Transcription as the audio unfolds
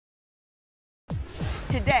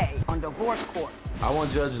today on Divorce Court. I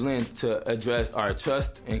want Judge Lynn to address our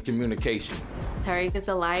trust and communication. Tyrek is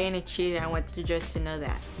a liar and a cheater, and I want the judge to know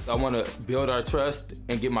that. I want to build our trust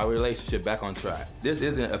and get my relationship back on track. This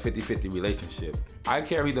isn't a 50-50 relationship. I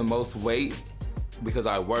carry the most weight because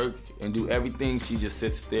I work and do everything. She just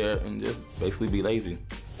sits there and just basically be lazy.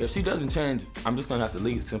 If she doesn't change, I'm just gonna have to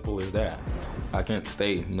leave, simple as that. I can't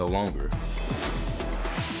stay no longer.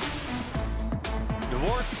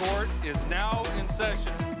 Divorce Court is now in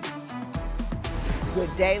session. Good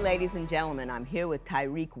day, ladies and gentlemen. I'm here with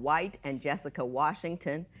Tyrek White and Jessica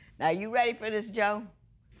Washington. Now, you ready for this, Joe?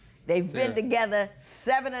 They've been together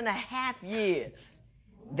 7.5 years.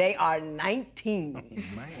 They are 19.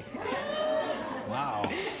 Man. Wow.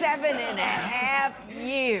 7.5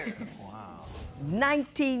 years. Wow.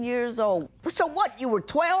 19 years old. So what, you were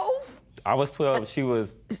 12? I was 12, she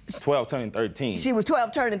was 12 turning 13. She was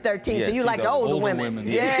 12 turning 13, Yeah, so you like the older women.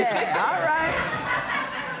 Yeah, all right.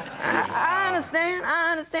 I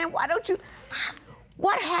understand. Why don't you,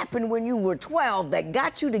 what happened when you were 12 that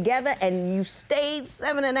got you together and you stayed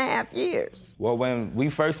 7.5 years? Well, when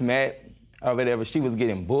we first met, or whatever, she was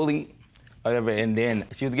getting bullied, or whatever, and then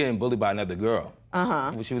she was getting bullied by another girl.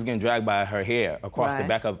 She was getting dragged by her hair across the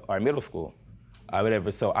back of our middle school, or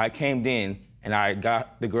whatever. So I came in and I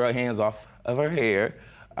got the girl hands off of her hair,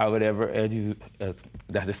 or whatever.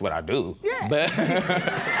 That's just what I do. Yeah. But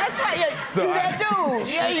that's right. You that dude.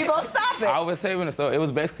 Yeah, you gonna stop it. I was saving her, so it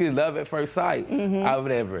was basically love at first sight, or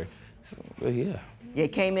whatever. So, yeah. You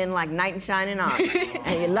came in like knight in shining armor,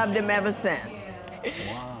 and you loved him ever since.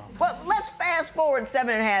 Wow. Well, let's fast forward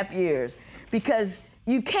 7.5 years, because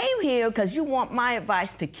you came here because you want my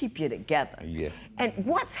advice to keep you together. Yes. And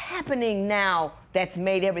what's happening now that's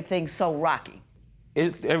made everything so rocky?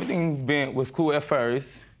 Everything was cool at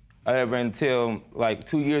first, whatever, until like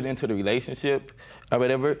 2 years into the relationship, or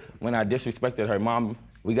whatever, when I disrespected her mom.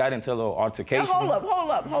 We got into a little altercation. Now,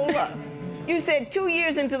 hold up. You said 2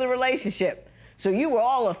 years into the relationship, so you were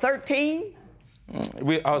all of 13?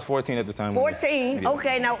 I was 14 at the time. 14,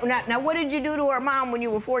 okay. Now, what did you do to her mom when you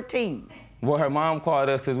were 14? Well, her mom called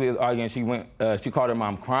us because we was arguing. She called her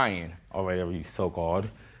mom crying, or whatever you so-called.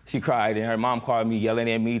 She cried, and her mom called me, yelling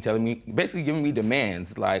at me, telling me, basically giving me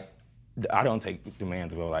demands. Like, I don't take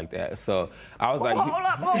demands well like that. So I was like, Hold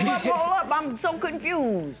up, I'm so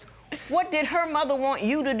confused. What did her mother want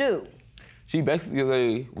you to do? She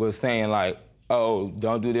basically was saying like, oh,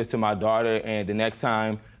 don't do this to my daughter, and the next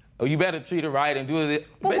time, oh, you better treat her right and do it.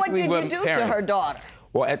 But what did you do to her daughter?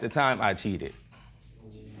 Well, at the time, I cheated.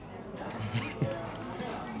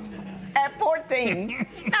 At 14.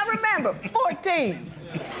 Now remember, 14.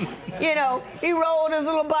 You know, he rode his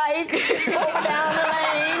little bike over down the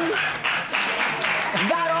lane,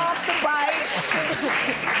 got off the bike,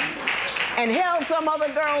 and held some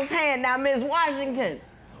other girl's hand. Now, Ms. Washington,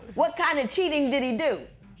 what kind of cheating did he do?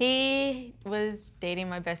 He was dating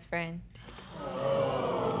my best friend.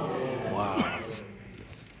 Wow.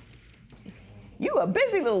 You a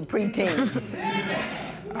busy little preteen.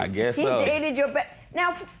 I guess so. He dated your best.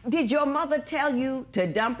 Now, did your mother tell you to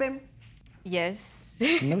dump him? Yes.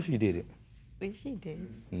 No, she didn't. But she did.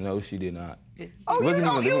 No, she did not. Oh,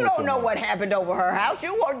 you don't know what happened over her house.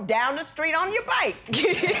 You walked down the street on your bike.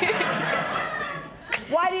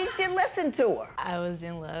 Why didn't you listen to her? I was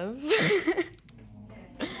in love.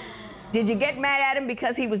 Did you get mad at him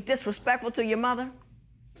because he was disrespectful to your mother?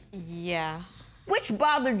 Yeah. Which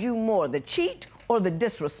bothered you more, the cheat or the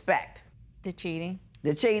disrespect? The cheating.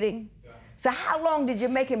 The cheating? So how long did you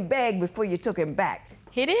make him beg before you took him back?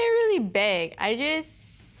 He didn't really beg. I just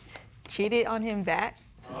cheated on him back.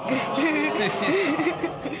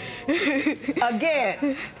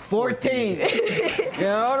 Again, 14. You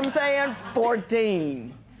know what I'm saying?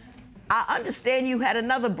 14. I understand you had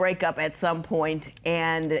another breakup at some point,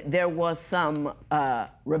 and there was some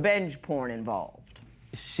revenge porn involved.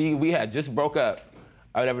 We had just broke up,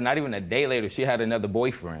 or whatever. Not even a day later, she had another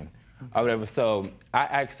boyfriend, or whatever. So I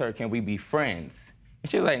asked her, can we be friends? And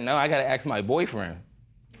she was like, no, I gotta ask my boyfriend.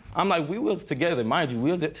 I'm like, we was together, mind you,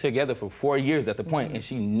 we was together for 4 years at the point, and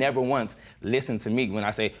she never once listened to me when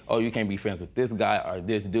I say, oh, you can't be friends with this guy or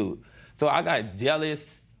this dude. So I got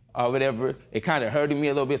jealous or whatever. It kind of hurted me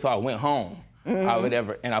a little bit, so I went home or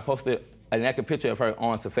whatever, and I posted a naked picture of her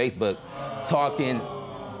onto Facebook, talking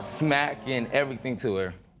smack and everything to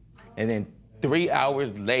her. And then 3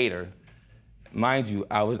 hours later, mind you,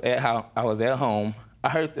 I was at home. I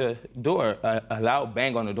heard the door, a loud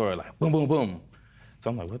bang on the door, like boom, boom, boom. So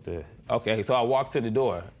I'm like, what the? Okay, so I walk to the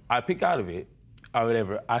door. I peek out of it, or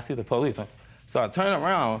whatever. I see the police. So I turn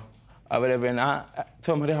around, or whatever, and I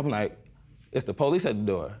told my dad, I'm like, it's the police at the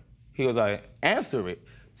door. He was like, answer it.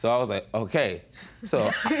 So I was like, okay.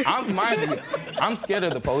 So mind you, I'm scared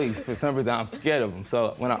of the police. For some reason, I'm scared of them.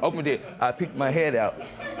 So when I opened it, I peeked my head out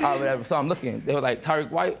or whatever. So I'm looking. They were like, Tyrek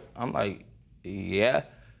White? I'm like, yeah.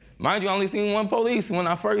 Mind you, I only seen one police when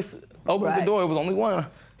I first opened the door. It was only one.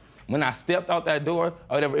 When I stepped out that door or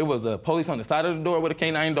whatever, it was a police on the side of the door with a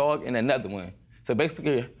canine dog and another one. So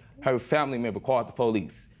basically, her family member called the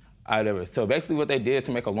police. So basically what they did,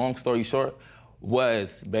 to make a long story short,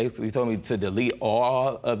 was basically told me to delete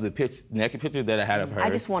all of the naked pictures that I had of her. I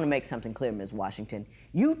just want to make something clear, Ms. Washington.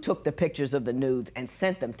 You took the pictures of the nudes and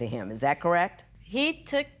sent them to him, is that correct?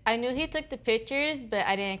 I knew he took the pictures, but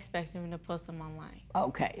I didn't expect him to post them online.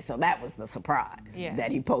 Okay, so that was the surprise, Yeah.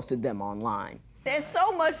 that he posted them online. There's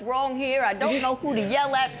so much wrong here, I don't know who to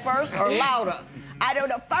yell at first or louder. I don't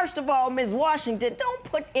know. First of all, Ms. Washington, don't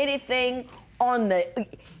put anything on the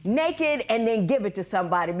naked and then give it to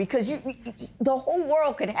somebody, because the whole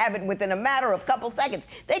world could have it within a matter of a couple seconds.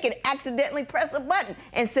 They could accidentally press a button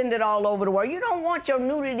and send it all over the world. You don't want your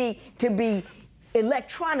nudity to be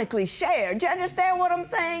electronically shared. Do you understand what I'm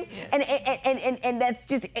saying? Yeah. And that's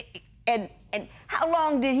just, and how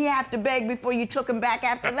long did he have to beg before you took him back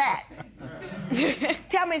after that?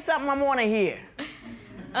 Tell me something I want to hear.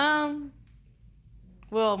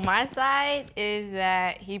 Well, my side is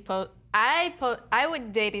that I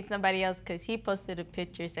would dating somebody else because he posted a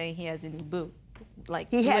picture saying he has a new boo. Like,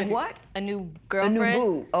 he had what? A new girlfriend. A new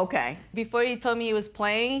boo, okay. Before he told me he was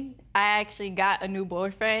playing, I actually got a new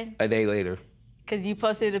boyfriend. A day later. Because you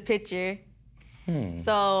posted a picture.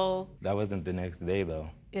 So. That wasn't the next day, though.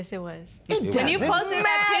 Yes, it was. When you posted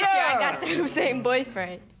that picture, I got the same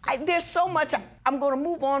boyfriend. There's so much. I'm going to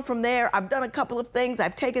move on from there. I've done a couple of things.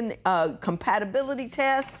 I've taken compatibility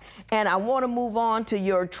tests, and I want to move on to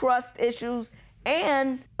your trust issues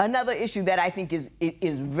and another issue that I think is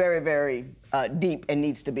very, very deep and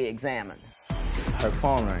needs to be examined. Her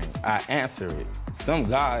phone rang. I answer it. Some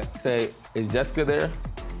guy say, "Is Jessica there?"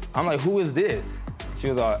 I'm like, "Who is this?" He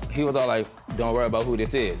was all like, "Don't worry about who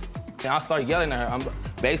this is." And I start yelling at her. I'm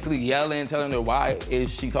basically yelling, telling her why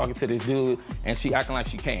is she talking to this dude, and she acting like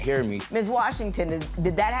she can't hear me. Ms. Washington,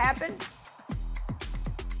 did that happen?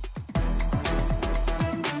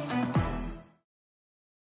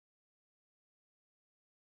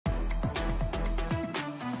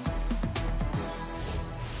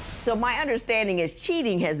 So my understanding is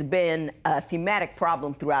cheating has been a thematic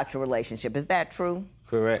problem throughout your relationship. Is that true?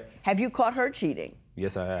 Correct. Have you caught her cheating?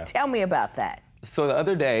 Yes, I have. Tell me about that. So the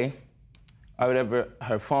other day,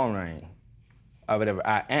 her phone rang.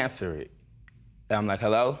 I answer it. And I'm like,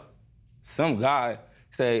 "Hello?" Some guy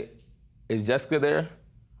say, "Is Jessica there?"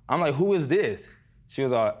 I'm like, "Who is this?" He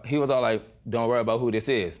was all like, "Don't worry about who this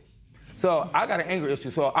is." So I got an anger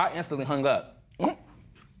issue, so I instantly hung up.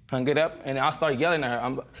 Hung it up, and I started yelling at her.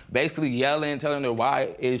 I'm basically yelling, telling her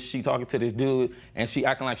why is she talking to this dude, and she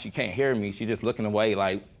acting like she can't hear me. She just looking away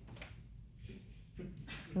like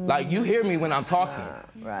you hear me when I'm talking.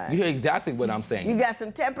 Right. You hear exactly what I'm saying. You got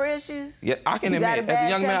some temper issues? Yeah, I can admit, as a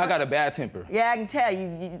young man, I got a bad temper. Yeah, I can tell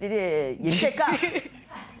you tick up.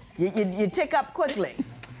 you tick up quickly.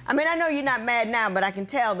 I mean, I know you're not mad now, but I can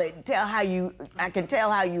tell how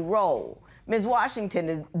you roll. Ms.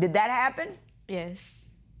 Washington, did that happen? Yes.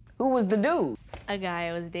 Who was the dude? A guy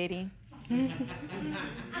I was dating.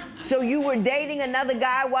 So you were dating another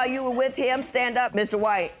guy while you were with him? Stand up, Mr.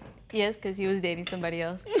 White. Yes, because he was dating somebody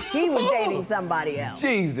else. He was dating somebody else.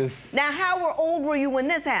 Jesus. Now, how old were you when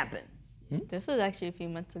this happened? This was actually a few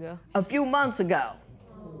months ago. A few months ago.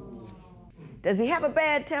 Does he have a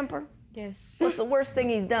bad temper? Yes. What's the worst thing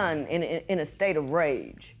he's done in a state of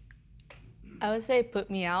rage? I would say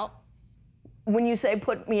put me out. When you say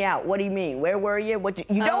put me out, what do you mean? Where were you?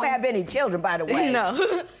 You don't have any children, by the way. No.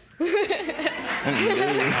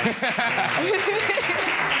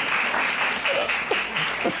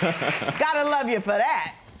 Gotta love you for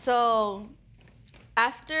that. So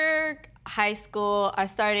after high school, I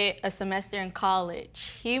started a semester in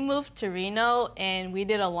college. He moved to Reno, and we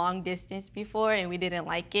did a long distance before, and we didn't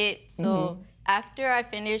like it. So after I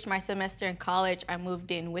finished my semester in college, I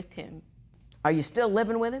moved in with him. Are you still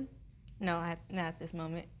living with him? No, not at this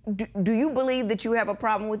moment. Do you believe that you have a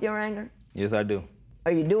problem with your anger? Yes, I do.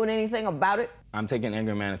 Are you doing anything about it? I'm taking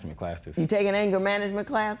anger management classes. You taking anger management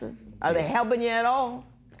classes? Are they helping you at all?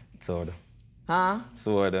 Sorta. Huh?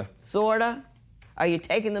 Sorta. Sorta? Are you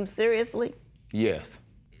taking them seriously? Yes.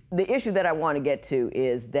 The issue that I want to get to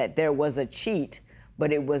is that there was a cheat,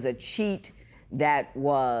 but it was a cheat that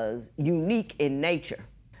was unique in nature.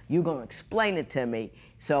 You're going to explain it to me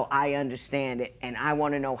so I understand it, and I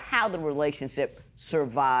want to know how the relationship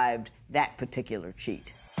survived that particular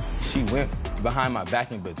cheat. she went behind my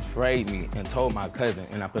back and betrayed me and told my cousin,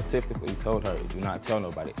 and I specifically told her, do not tell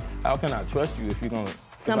nobody. How can I trust you if you're gonna...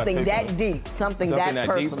 Something that deep, something that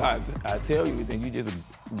personal. Deep, I tell you, then you just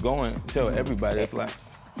go and tell everybody. It's like...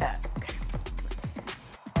 Okay.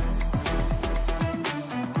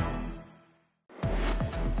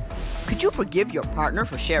 Could you forgive your partner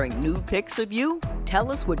for sharing nude pics of you? Tell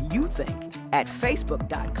us what you think at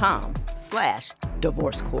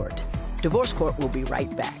facebook.com/divorce court. Divorce Court will be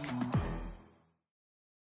right back.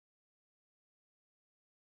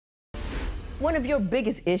 One of your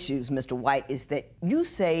biggest issues, Mr. White, is that you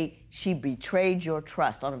say she betrayed your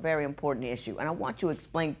trust on a very important issue. And I want you to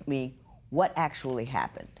explain to me what actually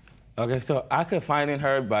happened. Okay, so I confided in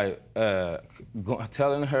her by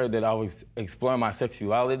telling her that I was exploring my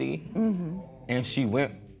sexuality, and she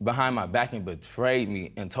went behind my back and betrayed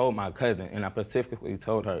me and told my cousin, and I specifically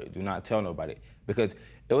told her, do not tell nobody, because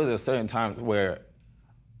it was a certain time where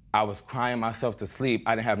I was crying myself to sleep.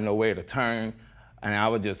 I didn't have nowhere to turn, and I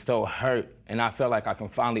was just so hurt, and I felt like I can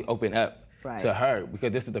finally open up to her,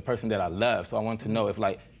 because this is the person that I love. So I want to know if,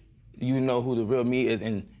 like, you know who the real me is,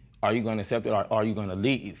 and are you gonna accept it, or are you gonna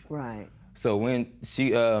leave? Right. So when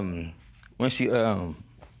she after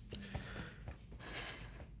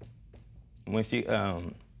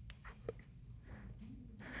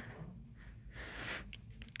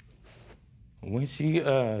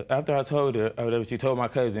I told her, or whatever, she told my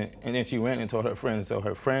cousin, and then she ran and told her friends. So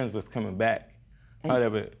her friends was coming back, or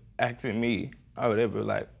whatever, asking me, or whatever,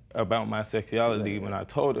 like, about my sexuality. When I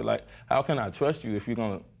told her, like, how can I trust you if you're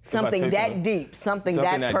gonna... Something that deep, something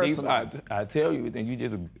that personal. Deep, I tell you, then you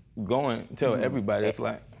just go and tell everybody. It's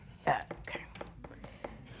like... Okay.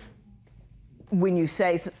 When you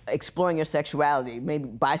say exploring your sexuality, maybe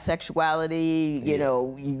bisexuality, you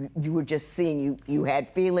know, you were just seeing, you had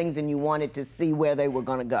feelings and you wanted to see where they were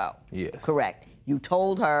gonna go. Yes. Correct. You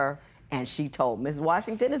told her and she told. Ms.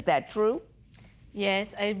 Washington, is that true?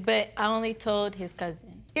 Yes, but I only told his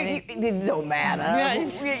cousin. It don't matter.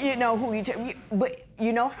 Yes. You know who you but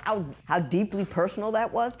you know how deeply personal that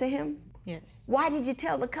was to him? Yes. Why did you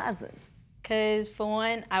tell the cousin? Because for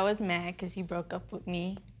one, I was mad because he broke up with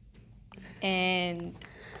me. And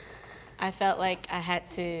I felt like I had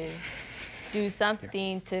to do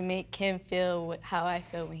something to make him feel how I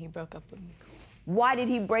feel when he broke up with me. Why did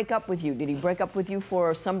he break up with you? Did he break up with you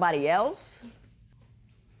for somebody else?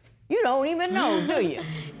 You don't even know, do you?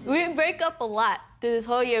 We break up a lot. Through this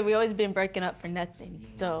whole year, we've always been breaking up for nothing,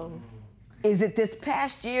 so. Is it this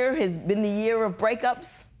past year has been the year of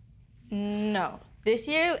breakups? No. This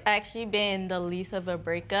year actually been the least of a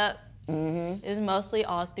breakup. It's mostly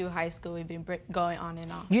all through high school we've been going on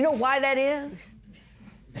and off. You know why that is?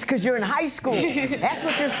 It's because you're in high school. That's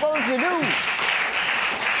what you're supposed to do.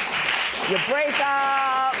 You break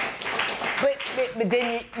up, but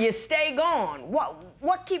then you stay gone.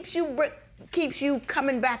 What keeps you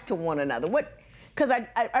coming back to one another? Because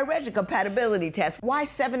I read your compatibility test. Why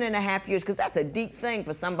 7.5 years? Because that's a deep thing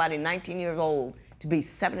for somebody 19 years old to be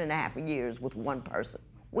 7.5 years with one person.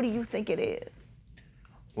 What do you think it is?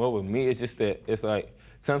 Well, with me, it's just that it's like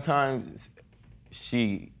sometimes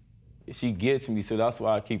she gets me, so that's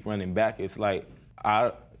why I keep running back. It's like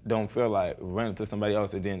I don't feel like running to somebody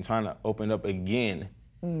else and then trying to open up again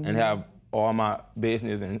and have all my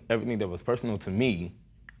business and everything that was personal to me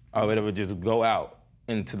or whatever just go out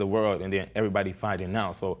into the world and then everybody finding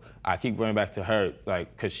out. So I keep running back to her, like,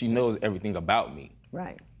 because she knows everything about me.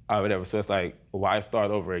 Right. Or whatever. So it's like, why start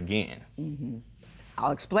over again?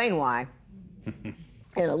 I'll explain why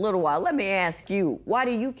in a little while. Let me ask you, why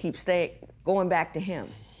do you keep going back to him?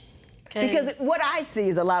 Because what I see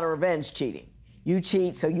is a lot of revenge cheating. You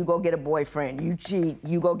cheat, so you go get a boyfriend. You cheat,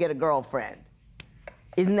 you go get a girlfriend.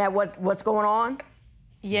 Isn't that what's going on?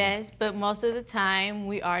 Yes, but most of the time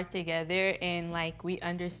we are together and like we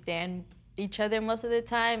understand each other most of the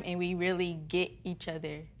time and we really get each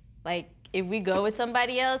other. Like if we go with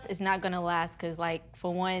somebody else, it's not gonna last because like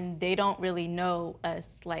for one, they don't really know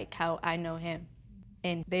us like how I know him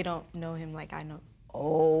and they don't know him like I know.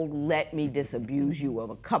 Oh, let me disabuse you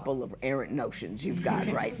of a couple of errant notions you've got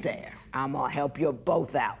right there. I'm gonna help you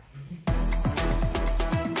both out.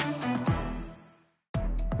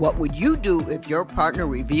 What would you do if your partner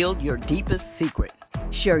revealed your deepest secret?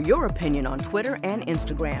 Share your opinion on Twitter and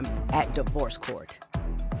Instagram at Divorce Court.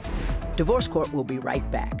 Divorce Court will be right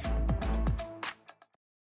back.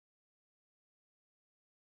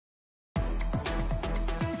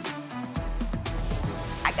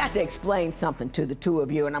 I got to explain something to the two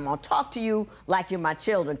of you, and I'm gonna talk to you like you're my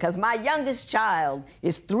children, because my youngest child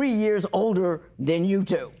is 3 years older than you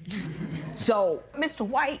two. So, Mr.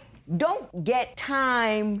 White, don't get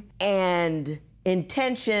time and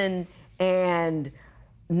intention and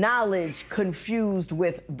knowledge confused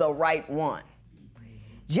with the right one.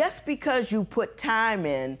 Just because you put time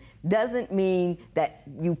in doesn't mean that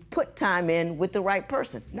you put time in with the right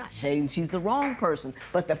person. Not saying she's the wrong person,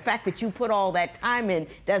 but the fact that you put all that time in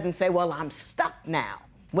doesn't say, well, I'm stuck now.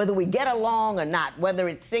 Whether we get along or not, whether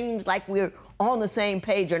it seems like we're on the same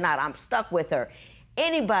page or not, I'm stuck with her.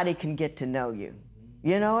 Anybody can get to know you.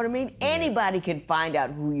 You know what I mean? Anybody can find out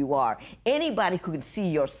who you are. Anybody can see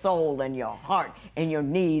your soul and your heart and your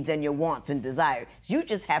needs and your wants and desires. You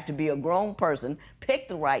just have to be a grown person, pick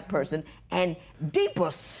the right person, and deeper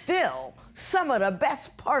still, some of the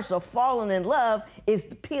best parts of falling in love is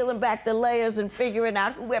peeling back the layers and figuring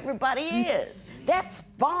out who everybody is. That's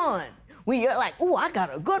fun. When you're like, ooh, I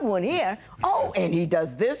got a good one here. Oh, and he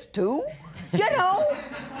does this too, you know?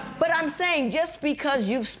 But I'm saying just because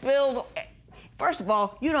you've spilled, first of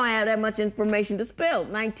all, you don't have that much information to spill.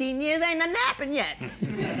 19 years ain't nothing happened yet.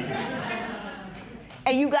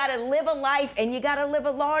 And you gotta live a life, and you gotta live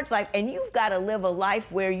a large life, and you've gotta live a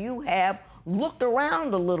life where you have looked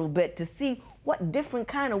around a little bit to see what different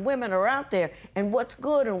kind of women are out there and what's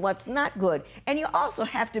good and what's not good. And you also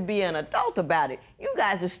have to be an adult about it. You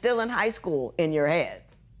guys are still in high school in your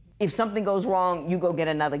heads. If something goes wrong, you go get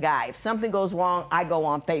another guy. If something goes wrong, I go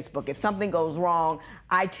on Facebook. If something goes wrong,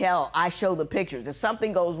 I show the pictures. If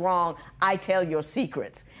something goes wrong, I tell your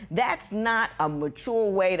secrets. That's not a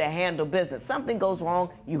mature way to handle business. Something goes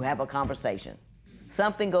wrong, you have a conversation.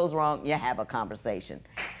 Something goes wrong, you have a conversation.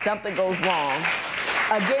 Something goes wrong,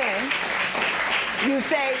 again, you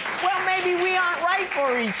say, well, maybe we aren't right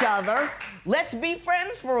for each other. Let's be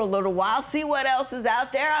friends for a little while, see what else is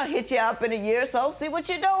out there. I'll hit you up in a year or so, see what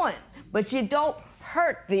you're doing. But you don't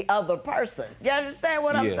hurt the other person. You understand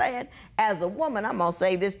what I'm saying? As a woman, I'm gonna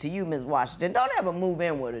say this to you, Ms. Washington, don't ever move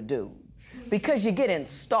in with a dude because you get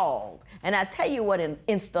installed. And I tell you what an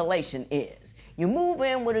installation is. You move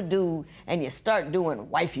in with a dude and you start doing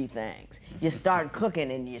wifey things. You start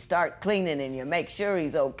cooking and you start cleaning and you make sure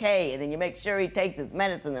he's okay, and then you make sure he takes his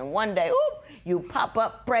medicine, and one day, whoop, you pop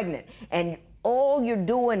up pregnant, and all you're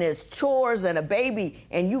doing is chores and a baby,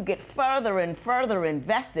 and you get further and further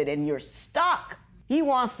invested, and you're stuck. He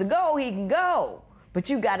wants to go, he can go. But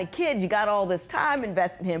you got a kid, you got all this time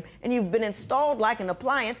invested in him, and you've been installed like an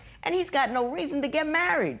appliance, and he's got no reason to get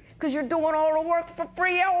married because you're doing all the work for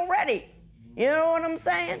free already. You know what I'm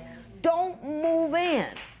saying? Don't move in.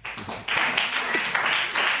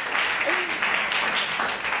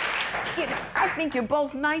 You know, I think you're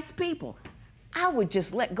both nice people. I would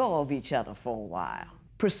just let go of each other for a while.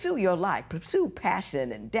 Pursue your life, pursue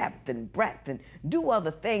passion and depth and breadth, and do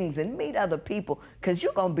other things and meet other people, because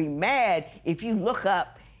you're gonna be mad if you look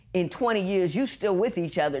up in 20 years, you still with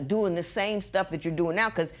each other doing the same stuff that you're doing now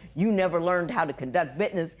because you never learned how to conduct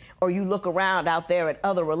business, or you look around out there at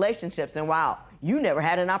other relationships and wow, you never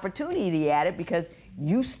had an opportunity at it because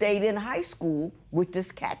you stayed in high school with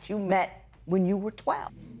this cat you met when you were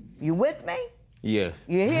 12. You with me? Yes.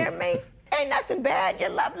 You hear me? Ain't nothing bad, you're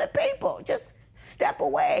lovely people. Just step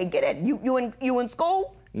away, get it. You in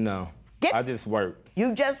school? No, I just work.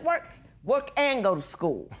 You just work? Work and go to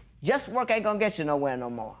school. Just work ain't gonna get you nowhere no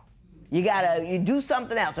more. You do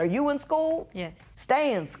something else. Are you in school? Yes.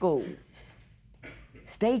 Stay in school.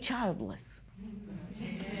 Stay childless.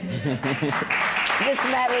 This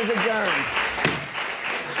matter is adjourned.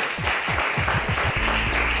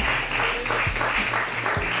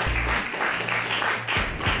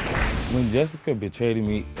 When Jessica betrayed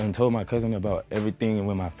me and told my cousin about everything, and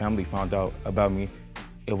when my family found out about me,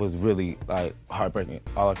 it was really like heartbreaking.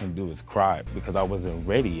 All I can do is cry because I wasn't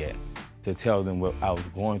ready yet to tell them what I was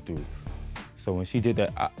going through. So when she did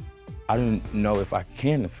that, I didn't know if I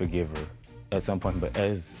can forgive her at some point, but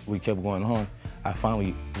as we kept going on, I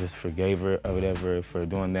finally just forgave her or whatever for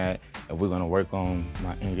doing that, and we're gonna work on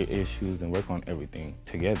my anger issues and work on everything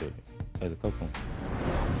together as a couple.